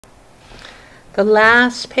the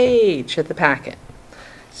last page of the packet.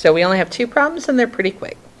 So we only have 2 problems and they're pretty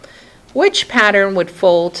quick. Which pattern would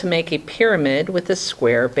fold to make a pyramid with a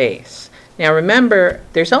square base? Now remember,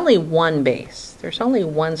 there's only one base. There's only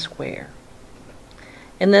one square.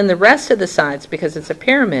 And then the rest of the sides, because it's a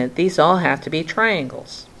pyramid, these all have to be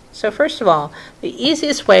triangles. So first of all, the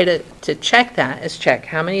easiest way to check that is check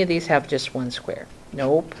how many of these have just one square.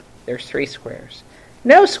 Nope, there's 3 squares.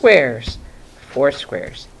 No squares, 4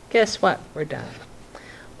 squares. Guess what? We're done.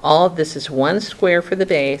 All of this is one square for the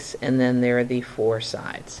base, and then there are the 4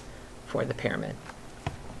 sides for the pyramid.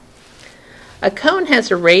 A cone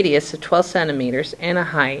has a radius of 12 centimeters and a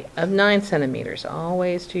height of 9 centimeters.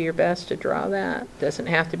 Always do your best to draw that. Doesn't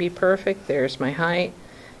have to be perfect. There's my height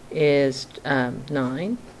is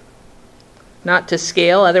 9. Not to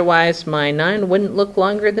scale, otherwise my 9 wouldn't look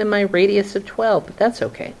longer than my radius of 12, but that's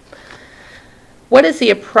okay. What is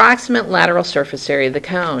the approximate lateral surface area of the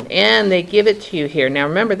cone? And they give it to you here. Now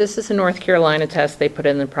remember, this is a North Carolina test. They put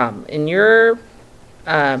in the problem. In your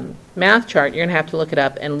math chart, you're going to have to look it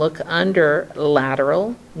up and look under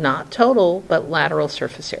lateral, not total, but lateral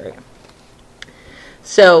surface area.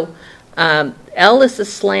 So L is the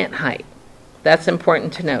slant height. That's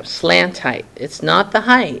important to know. Slant height. It's not the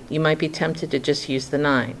height. You might be tempted to just use the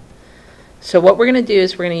 9. So what we're going to do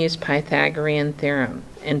is we're going to use Pythagorean theorem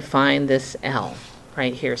and find this L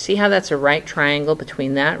right here. See how that's a right triangle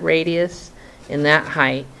between that radius and that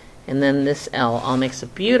height, and then this L all makes a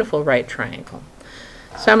beautiful right triangle.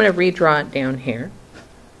 So I'm going to redraw it down here.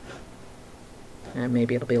 And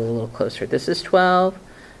maybe it'll be a little closer. This is 12,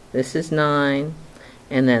 this is 9,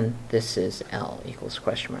 and then this is L equals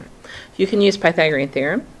question mark. You can use Pythagorean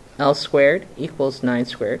theorem. L squared equals 9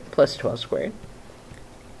 squared plus 12 squared.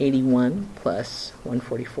 81 plus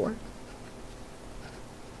 144.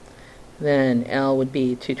 Then L would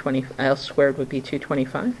be 220. L squared would be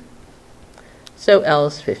 225. So L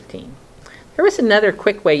is 15. There was another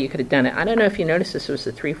quick way you could have done it. I don't know if you noticed this was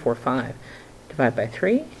a 3, 4, 5. Divide by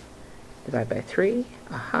 3. Divide by 3.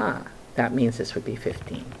 Aha. That means this would be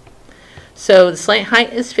 15. So the slant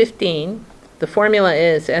height is 15. The formula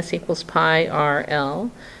is S equals pi r L.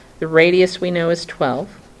 The radius we know is 12.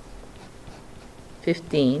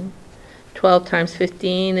 15. 12 times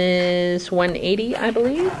 15 is 180, I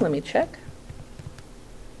believe. Let me check.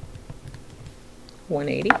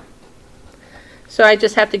 180. So I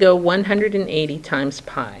just have to go 180 times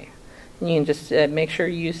pi. And you can just make sure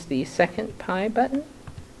you use the second pi button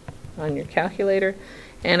on your calculator.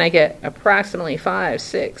 And I get approximately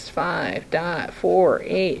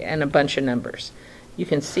 565.48 and a bunch of numbers. You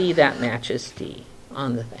can see that matches D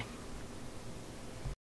on the thing.